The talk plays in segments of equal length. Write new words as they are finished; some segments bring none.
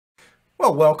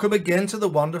Well, welcome again to the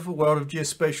wonderful world of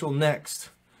Geospatial-Next.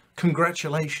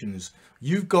 Congratulations,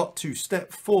 you've got to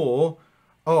step 4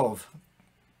 of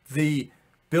the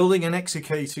building and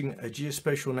executing a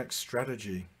Geospatial-Next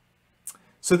strategy.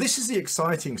 So this is the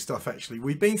exciting stuff actually.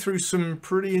 We've been through some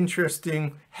pretty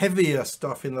interesting, heavier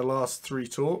stuff in the last 3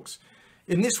 talks.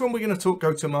 In this one, we're going to talk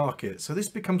go-to-market. So this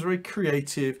becomes very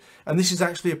creative, and this is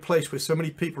actually a place where so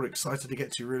many people are excited to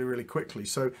get to really, really quickly.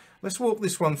 So let's walk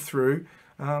this one through.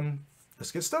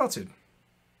 Let's get started.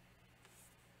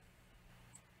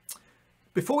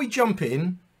 Before we jump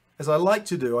in, as I like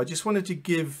to do, I just wanted to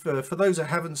give, for those that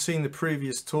haven't seen the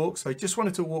previous talks, I just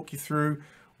wanted to walk you through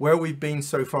where we've been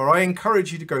so far. I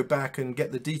encourage you to go back and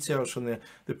get the details from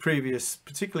the previous,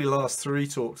 particularly last 3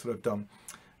 talks that I've done.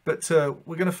 But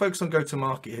we're going to focus on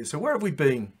go-to-market here. So where have we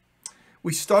been?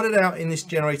 We started out in this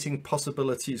generating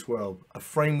possibilities world, a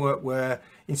framework where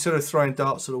instead of throwing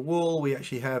darts at a wall, we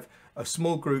actually have a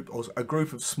small group or a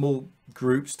group of small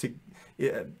groups to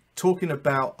talking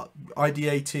about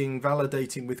ideating,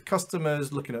 validating with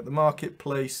customers, looking at the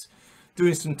marketplace,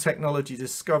 doing some technology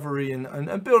discovery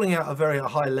and building out a very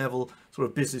high level sort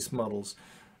of business models.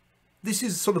 This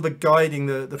is sort of a guiding,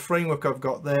 the framework I've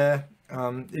got there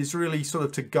is really sort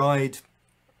of to guide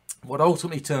what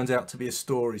ultimately turns out to be a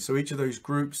story. So each of those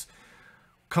groups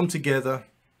come together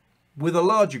with a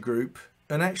larger group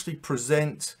and actually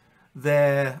present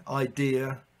their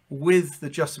idea with the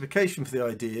justification for the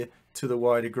idea to the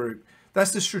wider group.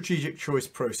 That's the strategic choice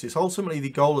process. Ultimately,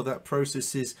 the goal of that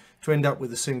process is to end up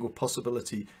with a single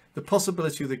possibility, the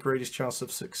possibility with the greatest chance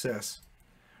of success.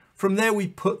 From there, we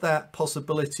put that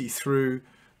possibility through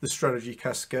the strategy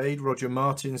cascade, Roger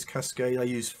Martin's cascade. I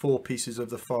use 4 pieces of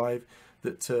the 5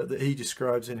 that he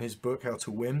describes in his book, How to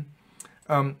Win.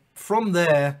 From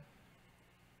there,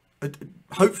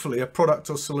 hopefully a product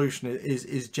or solution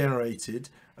is generated.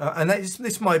 And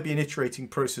this might be an iterating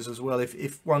process as well.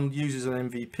 If one uses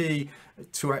an MVP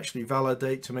to actually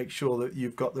validate, to make sure that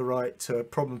you've got the right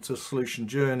problem to solution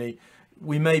journey,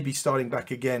 we may be starting back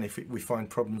again if we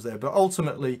find problems there. But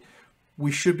ultimately,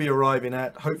 we should be arriving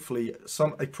at, hopefully,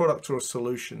 a product or a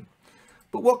solution.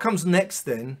 But what comes next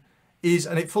then is,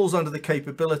 and it falls under the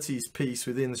capabilities piece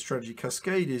within the strategy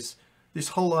cascade, is this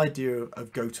whole idea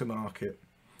of go-to-market.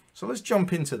 So let's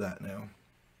jump into that now.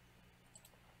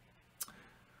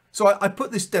 So I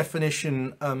put this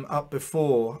definition up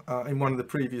before in one of the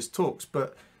previous talks,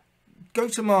 but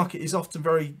go-to-market is often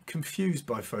very confused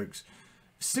by folks.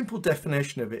 A simple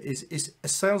definition of it is a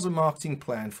sales and marketing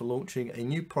plan for launching a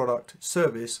new product,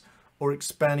 service, or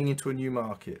expanding into a new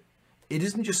market. It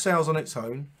isn't just sales on its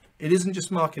own. It isn't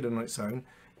just marketing on its own.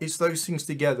 It's those things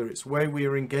together. It's where we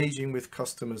are engaging with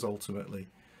customers ultimately.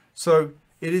 So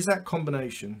it is that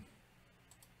combination.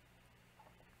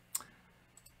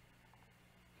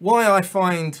 Why I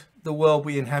find the world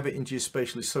we inhabit in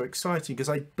geospatial is so exciting, because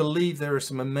I believe there are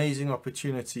some amazing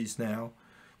opportunities now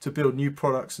to build new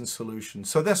products and solutions.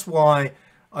 So that's why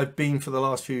I've been for the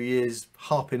last few years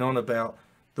harping on about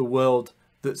the world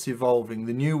that's evolving,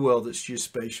 the new world that's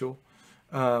geospatial.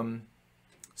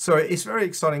 So it's a very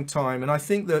exciting time, and I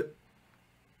think that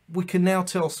we can now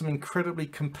tell some incredibly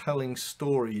compelling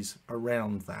stories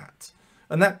around that.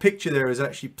 And that picture there is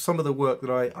actually some of the work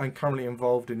that I'm currently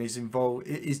involved in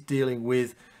is dealing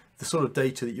with the sort of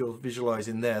data that you're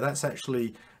visualizing there. That's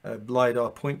actually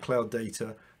LiDAR point cloud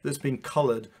data that's been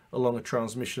colored along a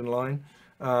transmission line.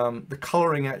 The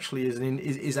coloring actually is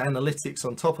analytics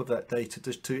on top of that data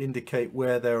to indicate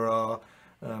where there are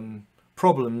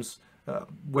problems,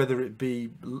 whether it be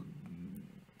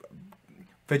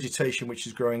vegetation which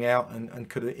is growing out and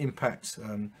could impact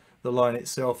the line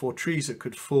itself, or trees that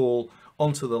could fall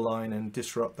onto the line and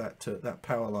disrupt that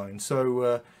power line.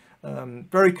 So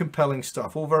very compelling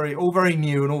stuff, all very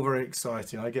new and all very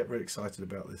exciting. I get very excited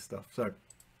about this stuff. So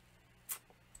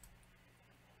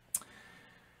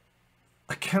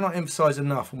I cannot emphasize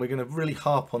enough, and we're going to really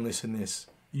harp on this in this,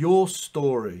 your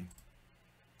story.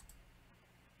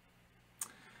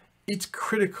 It's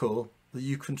critical that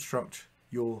you construct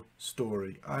your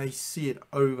story. I see it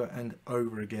over and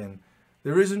over again.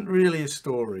 There isn't really a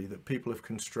story that people have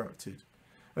constructed.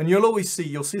 And you'll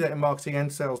see that in marketing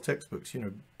and sales textbooks,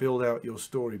 build out your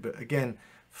story. But again,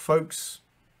 folks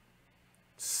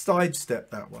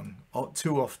sidestep that one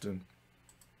too often.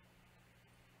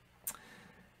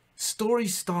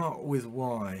 Stories start with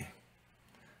why.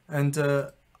 And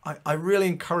I really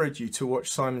encourage you to watch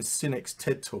Simon Sinek's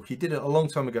TED Talk. He did it a long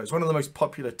time ago. It's one of the most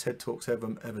popular TED Talks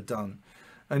ever done.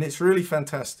 And it's really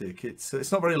fantastic.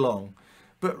 It's not very long.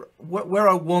 But where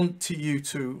I want you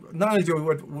to, not only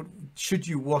should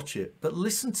you watch it, but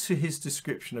listen to his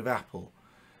description of Apple.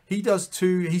 He tells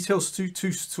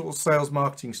two sort of sales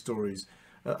marketing stories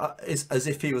as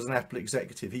if he was an Apple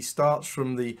executive. He starts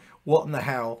from the what and the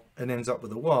how and ends up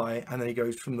with the why, and then he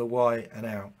goes from the why and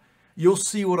out. You'll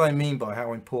see what I mean by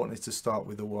how important it is to start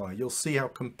with the why. You'll see how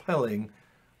compelling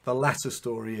the latter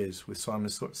story is with Simon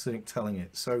Sinek telling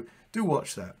it. So do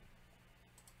watch that.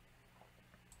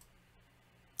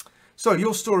 So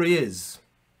your story is,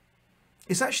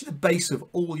 it's actually the base of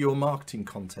all your marketing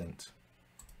content.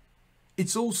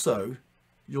 It's also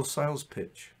your sales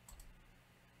pitch.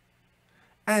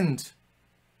 And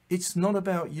it's not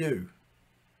about you.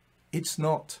 It's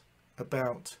not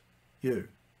about you.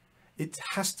 It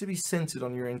has to be centered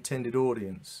on your intended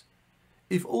audience.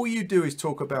 If all you do is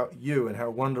talk about you and how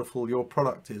wonderful your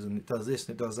product is, and it does this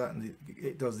and it does that and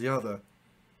it does the other,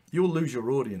 you'll lose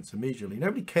your audience immediately.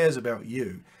 Nobody cares about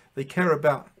you. They care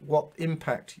about what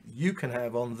impact you can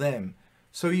have on them.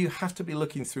 So you have to be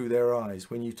looking through their eyes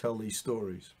when you tell these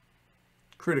stories.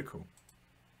 Critical.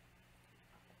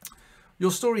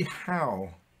 Your story,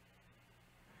 how?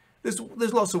 There's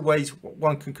lots of ways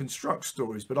one can construct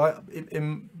stories, but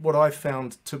what I've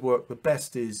found to work the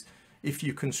best is if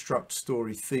you construct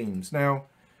story themes. Now,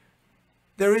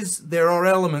 there are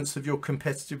elements of your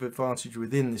competitive advantage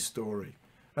within this story.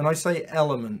 And I say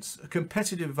elements. A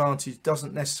competitive advantage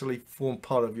doesn't necessarily form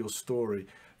part of your story.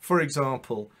 For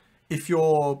example, if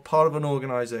you're part of an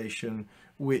organization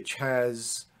which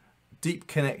has deep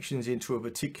connections into a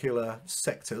particular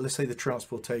sector, let's say the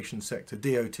transportation sector,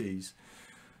 DOTs,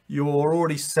 you're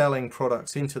already selling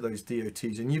products into those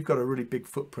DOTs and you've got a really big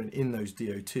footprint in those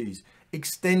DOTs.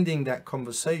 Extending that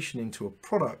conversation into a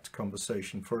product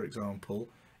conversation, for example,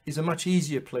 is a much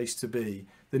easier place to be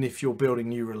than if you're building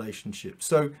new relationships.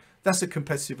 So that's a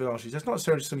competitive advantage. That's not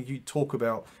necessarily something you talk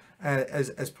about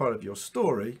as part of your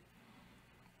story.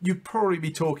 You'd probably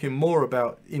be talking more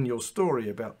about in your story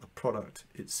about the product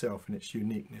itself and its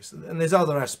uniqueness. And there's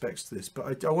other aspects to this,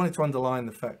 but I wanted to underline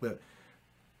the fact that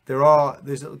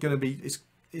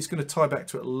it's going to tie back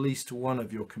to at least one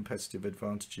of your competitive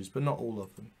advantages, but not all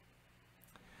of them.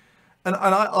 And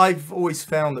I've always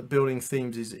found that building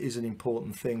themes is an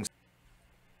important thing.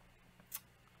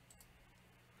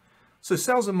 So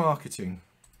sales and marketing.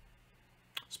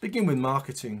 Let's begin with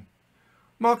marketing.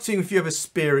 Marketing, if you have a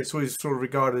spear, it's always sort of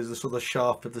regarded as the sort of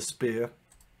shaft of the spear.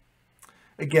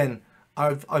 Again,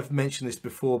 I've mentioned this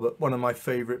before, but one of my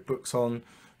favorite books on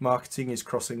marketing is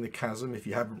Crossing the Chasm. If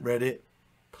you haven't read it,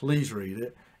 please read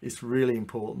it. It's really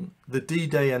important. The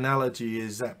D-Day analogy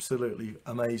is absolutely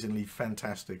amazingly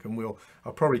fantastic, and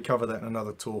I'll probably cover that in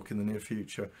another talk in the near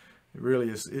future. It really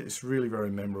is. It's really very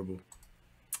memorable.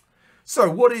 So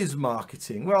what is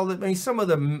marketing? Well, I mean, some of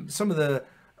the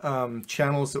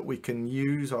channels that we can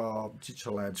use are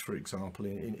digital ads, for example,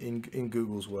 in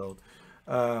Google's world,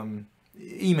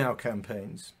 email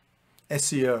campaigns,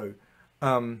 SEO,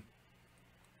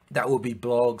 that would be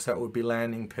blogs, that would be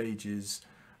landing pages,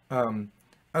 and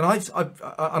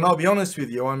I'll be honest with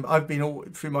you, I've been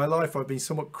through my life, I've been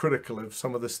somewhat critical of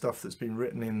some of the stuff that's been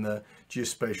written in the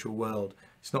geospatial world.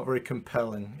 It's not very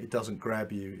compelling. It doesn't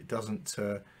grab you. It doesn't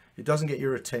get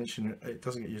your attention. It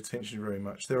doesn't get your attention very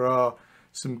much. There are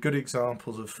some good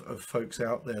examples of folks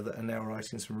out there that are now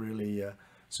writing some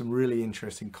really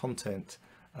interesting content.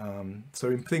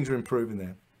 So things are improving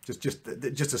there.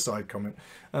 Just a side comment.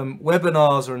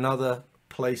 Webinars are another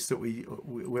place that we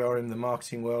are in the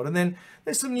marketing world, and then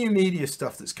there's some new media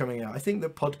stuff that's coming out. I think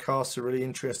that podcasts are really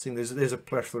interesting. There's a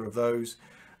plethora of those.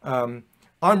 I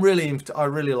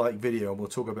really like video, and we'll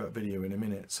talk about video in a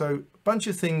minute. So a bunch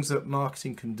of things that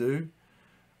marketing can do.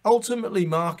 Ultimately,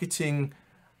 marketing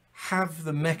have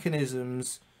the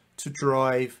mechanisms to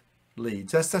drive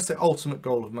leads. That's the ultimate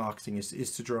goal of marketing,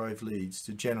 is to drive leads,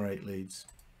 to generate leads.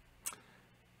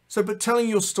 So, but telling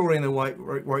your story in the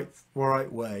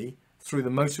right way through the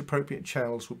most appropriate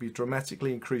channels will be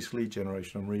dramatically increased lead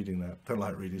generation. I'm reading that. Don't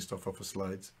like reading stuff off of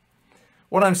slides.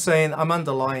 What I'm saying, I'm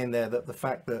underlying there that the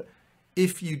fact that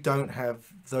if you don't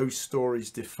have those stories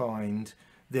defined,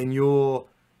 then you're,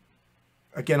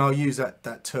 again, I'll use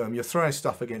that term, you're throwing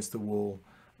stuff against the wall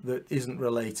that isn't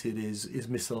related, is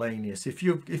miscellaneous. If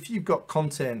you've got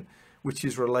content which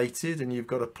is related and you've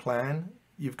got a plan,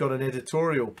 you've got an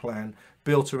editorial plan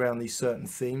built around these certain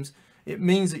themes, it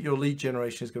means that your lead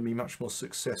generation is going to be much more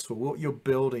successful. What you're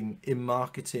building in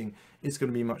marketing is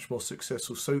going to be much more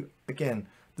successful. So again,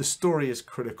 the story is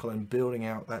critical in building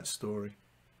out that story.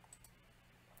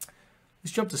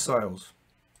 Let's jump to sales.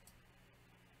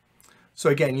 So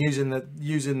again, using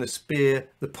the spear,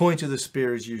 the point of the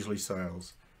spear is usually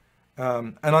sales.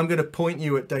 And I'm going to point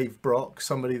you at Dave Brock,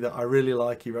 somebody that I really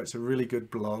like. He writes a really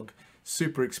good blog.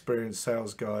 super experienced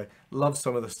sales guy. Love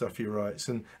some of the stuff he writes.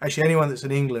 And actually anyone that's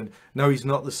in England, no, he's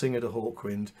not the singer to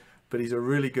𝐁𝐿, but he's a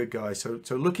really good guy. So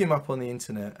look him up on the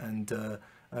internet,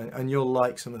 and you'll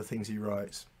like some of the things he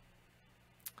writes.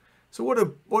 So what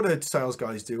do sales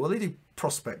guys do? Well, they do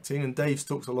prospecting, and Dave's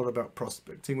talks a lot about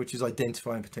prospecting, which is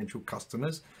identifying potential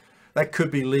customers. That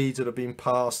could be leads that have been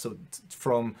passed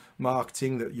from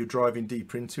marketing that you're driving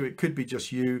deeper into. It could be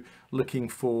just you looking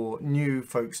for new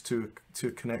folks to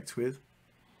connect with.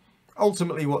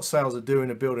 Ultimately, what sales are doing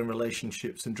are building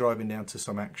relationships and driving down to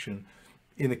some action.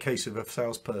 In the case of a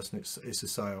salesperson, it's a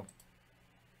sale.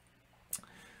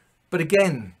 But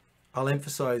again, I'll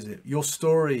emphasize it. Your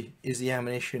story is the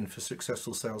ammunition for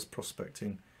successful sales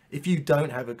prospecting. If you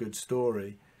don't have a good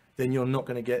story, then you're not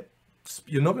going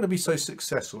to be so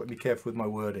successful. Let me be careful with my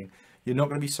wording. You're not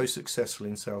going to be so successful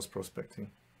in sales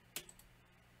prospecting.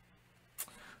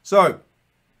 So,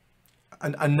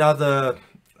 another,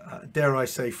 dare I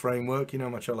say, framework. You know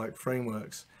how much I like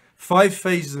frameworks. 5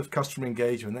 phases of customer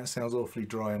engagement. That sounds awfully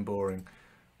dry and boring.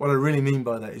 What I really mean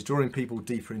by that is drawing people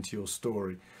deeper into your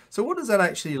story. So what does that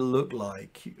actually look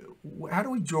like? How do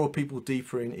we draw people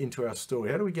deeper into our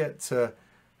story? How do we get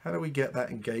that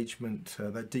engagement,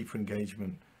 that deeper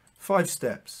engagement? 5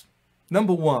 steps.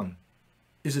 Number 1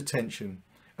 is attention.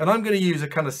 And I'm going to use a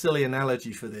kind of silly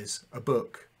analogy for this, a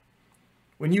book.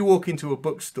 When you walk into a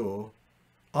bookstore,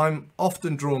 I'm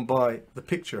often drawn by the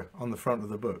picture on the front of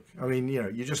the book. I mean, you know,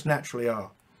 you just naturally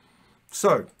are.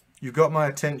 So you've got my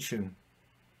attention.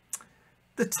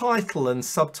 The title and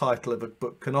subtitle of a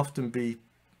book can often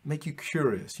make you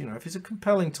curious. You know, if it's a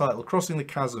compelling title, Crossing the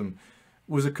Chasm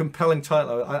was a compelling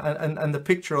title, and the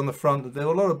picture on the front, there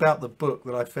were a lot about the book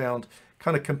that I found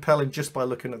kind of compelling just by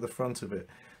looking at the front of it.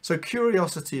 So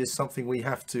curiosity is something we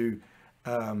have to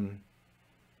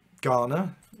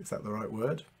garner, is that the right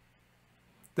word?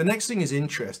 The next thing is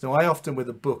interest. Now, I often with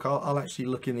a book, I'll actually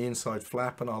look in the inside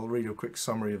flap and I'll read a quick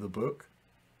summary of the book.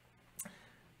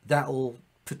 That'll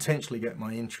potentially get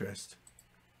my interest.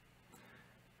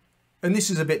 And this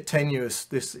is a bit tenuous,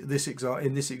 in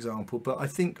this example, but I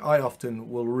think I often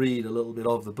will read a little bit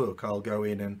of the book. I'll go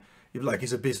in and, if like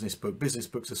it's a business book. Business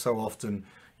books are so often,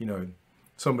 you know,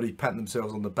 somebody patting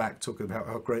themselves on the back talking about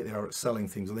how great they are at selling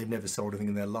things, and they've never sold anything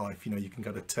in their life. You know, you can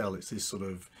kind of tell it's this sort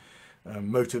of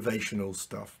motivational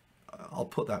stuff. I'll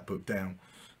put that book down.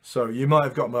 So you might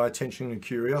have got my attention and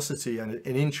curiosity and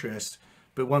interest,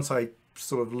 but once I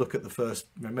sort of look at the first,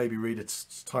 maybe read a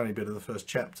tiny bit of the first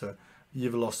chapter,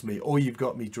 you've lost me, or you've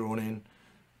got me drawn in.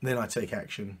 Then I take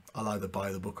action. I'll either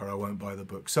buy the book or I won't buy the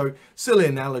book. So silly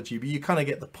analogy, but you kind of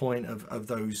get the point of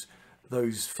those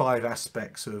 5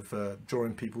 aspects of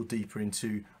drawing people deeper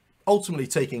into ultimately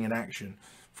taking an action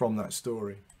from that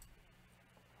story.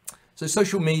 So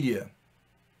social media.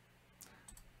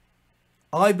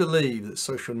 I believe that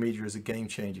social media is a game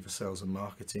changer for sales and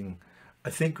marketing. I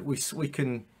think we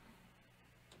can,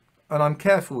 and I'm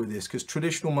careful with this because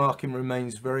traditional marketing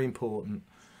remains very important,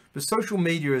 but social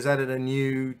media has added a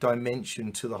new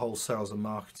dimension to the whole sales and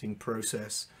marketing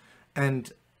process.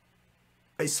 And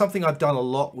it's something I've done a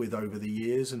lot with over the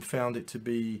years and found it to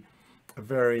be a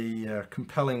very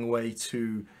compelling way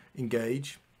to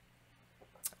engage.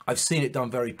 I've seen it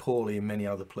done very poorly in many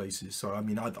other places. So, I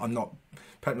mean, I'm not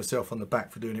patting myself on the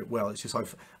back for doing it well. It's just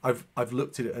I've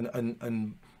looked at it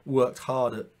and worked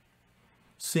hard at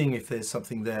seeing if there's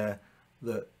something there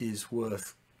that is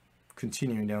worth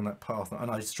continuing down that path.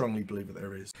 And I strongly believe that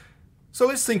there is. So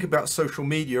let's think about social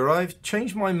media. I've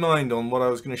changed my mind on what I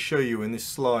was going to show you in this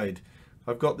slide.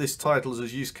 I've got this titled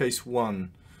as use case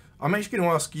 1. I'm actually going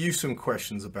to ask you some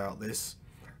questions about this.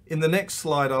 In the next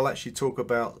slide, I'll actually talk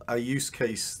about a use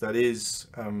case that is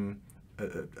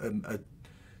a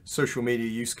social media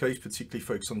use case, particularly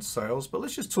focused on sales. But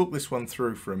let's just talk this one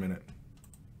through for a minute.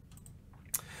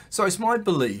 So it's my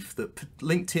belief that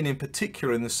LinkedIn in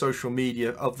particular in the social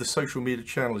media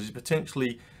channels is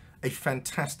potentially a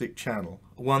fantastic channel,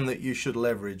 one that you should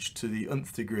leverage to the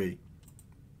nth degree.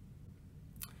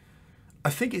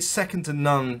 I think it's second to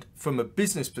none from a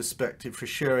business perspective for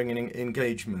sharing and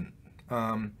engagement.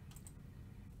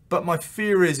 But my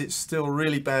fear is it's still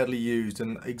really badly used,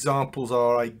 and examples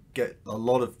are I get a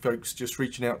lot of folks just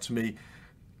reaching out to me,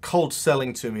 cold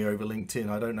selling to me over LinkedIn.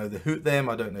 I don't know them,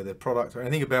 I don't know their product or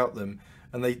anything about them,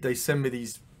 and they send me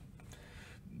these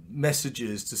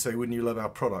messages to say, wouldn't you love our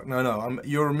product? No,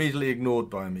 you're immediately ignored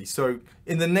by me. So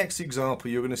in the next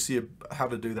example, you're going to see how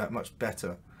to do that much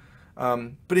better.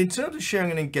 But in terms of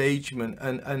sharing an engagement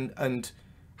and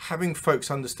having folks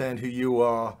understand who you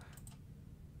are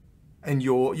and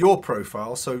your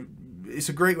profile, so it's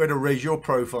a great way to raise your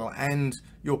profile and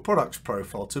your product's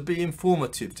profile, to be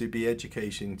informative, to be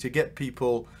educating, to get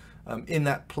people in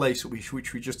that place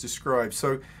which we just described.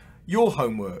 So your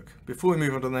homework, before we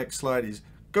move on to the next slide, is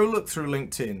go look through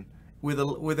LinkedIn with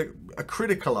a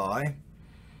critical eye,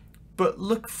 but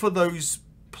look for those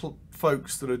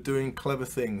folks that are doing clever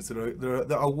things,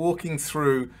 that are walking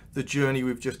through the journey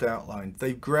we've just outlined.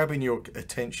 They're grabbing your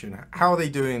attention. How are they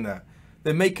doing that?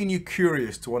 They're making you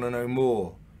curious to want to know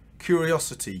more.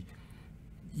 Curiosity.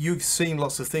 You've seen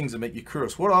lots of things that make you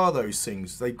curious. What are those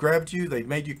things? They grabbed you, they've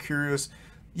made you curious.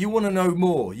 You want to know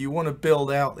more. You want to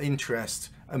build out interest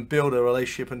and build a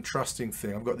relationship and trusting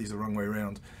thing. I've got these the wrong way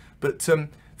around. But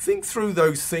think through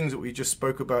those things that we just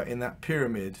spoke about in that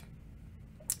pyramid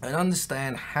and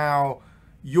understand how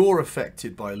you're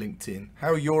affected by LinkedIn,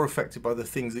 how you're affected by the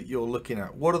things that you're looking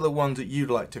at. What are the ones that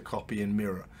you'd like to copy and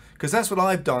mirror? Because that's what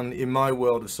I've done in my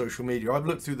world of social media. I've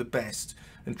looked through the best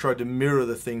and tried to mirror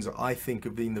the things that I think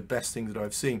have been the best things that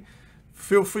I've seen.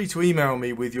 Feel free to email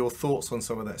me with your thoughts on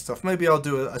some of that stuff. Maybe I'll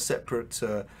do a separate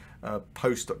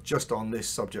post just on this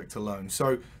subject alone.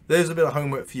 So there's a bit of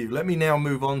homework for you. Let me now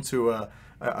move on to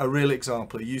a real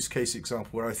example, a use case example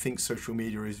where I think social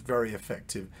media is very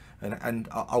effective, and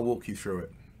I'll walk you through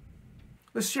it.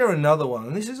 Let's share another one.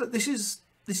 And this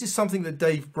is something that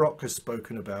Dave Brock has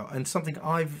spoken about, and something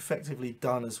I've effectively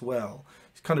done as well.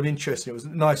 It's kind of interesting. It was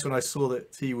nice when I saw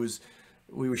that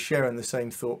we were sharing the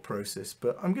same thought process.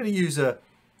 But I'm going to use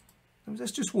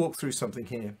let's just walk through something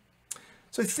here.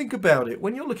 So think about it.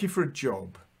 When you're looking for a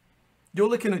job, you're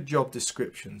looking at job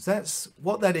descriptions. That's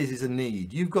what that is a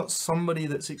need. You've got somebody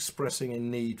that's expressing a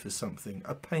need for something,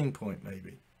 a pain point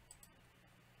maybe.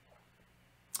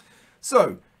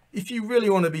 So if you really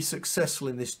want to be successful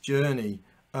in this journey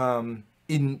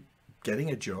in getting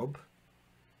a job,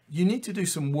 you need to do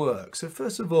some work. So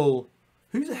first of all,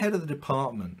 who's the head of the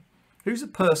department? Who's the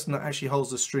person that actually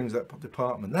holds the strings of that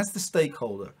department? That's the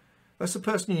stakeholder. That's the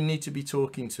person you need to be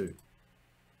talking to.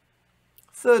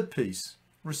 Third piece,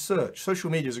 research. Social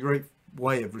media is a great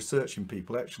way of researching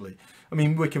people, actually. I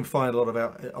mean, we can find a lot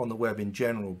about it on the web in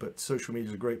general, but social media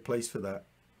is a great place for that.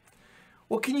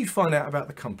 What can you find out about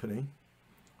the company?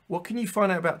 What can you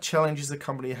find out about challenges the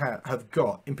company have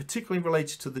got, in particularly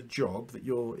related to the job that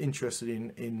you're interested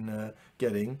in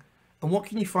getting? And what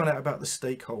can you find out about the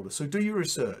stakeholder? So do your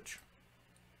research.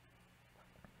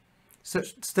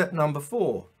 Step number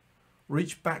 4,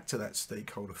 reach back to that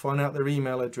stakeholder. Find out their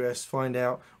email address, find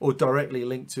out, or directly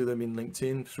link to them in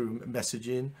LinkedIn through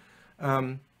messaging.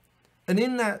 And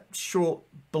in that short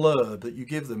blurb that you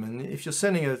give them, and if you're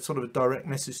sending a sort of a direct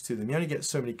message to them, you only get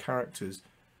so many characters.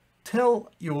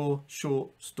 Tell your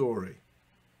short story.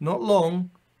 Not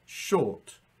long,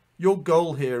 short. Your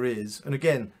goal here is, and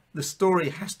again, the story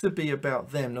has to be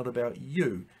about them, not about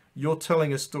you. You're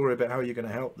telling a story about how you're going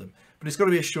to help them. But it's got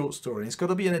to be a short story. It's got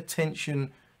to be an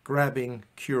attention-grabbing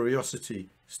curiosity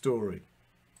story.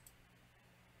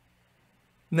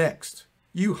 Next,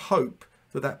 you hope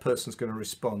that that person's going to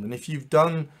respond. And if you've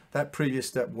done that previous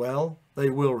step well, they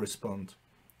will respond.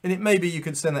 And it may be you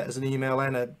can send that as an email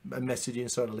and a message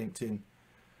inside of LinkedIn.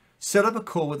 Set up a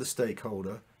call with a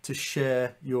stakeholder to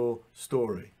share your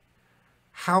story.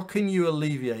 How can you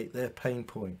alleviate their pain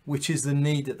point, which is the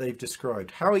need that they've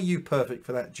described? How are you perfect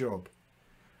for that job?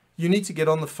 You need to get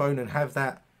on the phone and have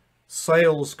that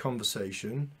sales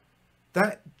conversation.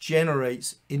 That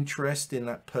generates interest in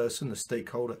that person, the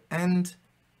stakeholder, and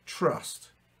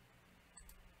trust.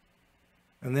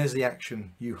 And there's the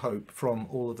action you hope from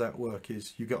all of that work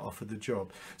is you get offered the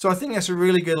job. So I think that's a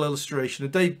really good illustration.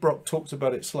 And Dave Brock talks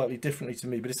about it slightly differently to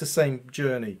me, but it's the same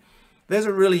journey. There's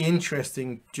a really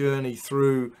interesting journey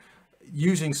through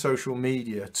using social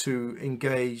media to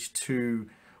engage, to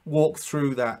walk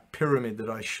through that pyramid that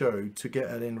I showed to get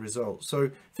an end result. So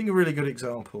I think a really good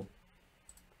example.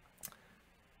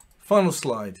 Final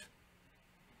slide.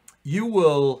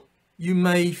 You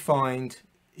may find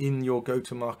in your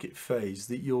go-to-market phase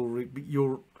that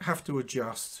you'll have to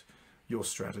adjust your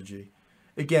strategy.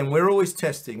 Again, we're always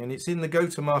testing, and it's in the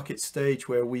go-to-market stage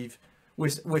where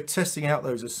we're testing out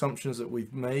those assumptions that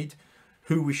we've made,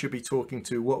 who we should be talking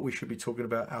to, what we should be talking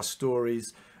about, our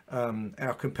stories,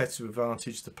 our competitive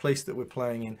advantage, the place that we're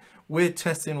playing in. We're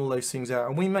testing all those things out,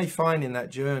 and we may find in that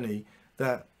journey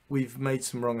that we've made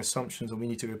some wrong assumptions and we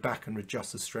need to go back and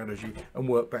adjust the strategy and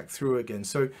work back through again.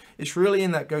 So it's really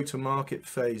in that go-to-market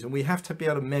phase, and we have to be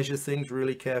able to measure things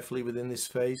really carefully within this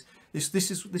phase. This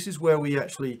is where we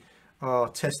actually are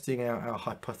testing out our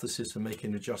hypothesis and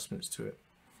making adjustments to it.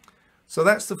 So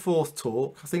that's the 4th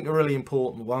talk. I think a really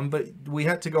important one, but we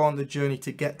had to go on the journey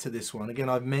to get to this one. Again,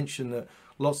 I've mentioned that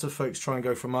lots of folks try and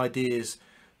go from ideas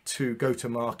to go to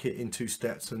market in 2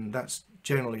 steps, and that's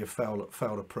generally a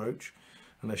failed approach,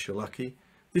 unless you're lucky.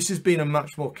 This has been a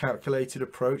much more calculated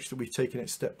approach that we've taken it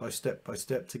step by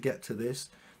step to get to this.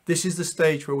 This is the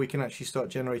stage where we can actually start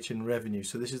generating revenue.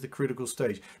 So this is the critical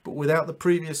stage. But without the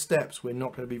previous steps, we're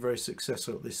not going to be very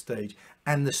successful at this stage.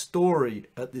 And the story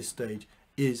at this stage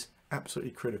is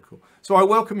absolutely critical. So I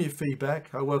welcome your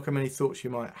feedback. I welcome any thoughts you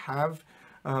might have.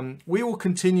 We will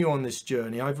continue on this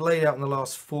journey. I've laid out in the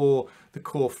last 4 the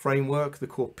core framework, the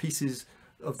core pieces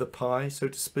of the pie, so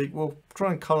to speak. We'll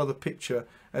try and colour the picture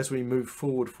as we move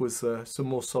forward with some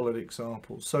more solid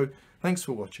examples. So thanks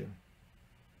for watching.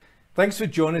 Thanks for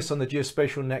joining us on the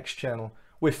Geospatial-Next channel.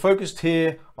 We're focused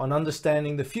here on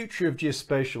understanding the future of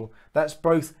geospatial. That's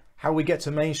both how we get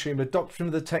to mainstream adoption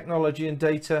of the technology and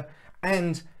data,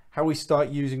 and how we start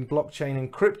using blockchain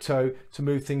and crypto to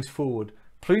move things forward.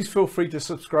 Please feel free to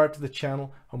subscribe to the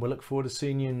channel, and we look forward to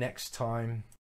seeing you next time.